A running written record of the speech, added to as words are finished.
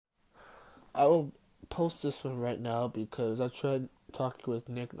I will post this one right now because I tried talking with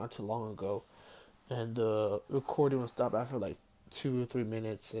Nick not too long ago, and the recording will stop after like 2 or 3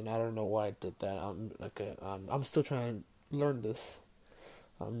 minutes, and I don't know why I did that. I'm still trying to learn this.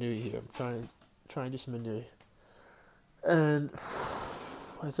 I'm new here. I'm trying to do something new, and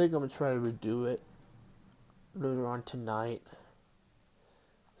I think I'm gonna try to redo it later on tonight.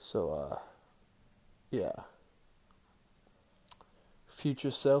 So yeah,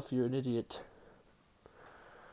 future self, you're an idiot.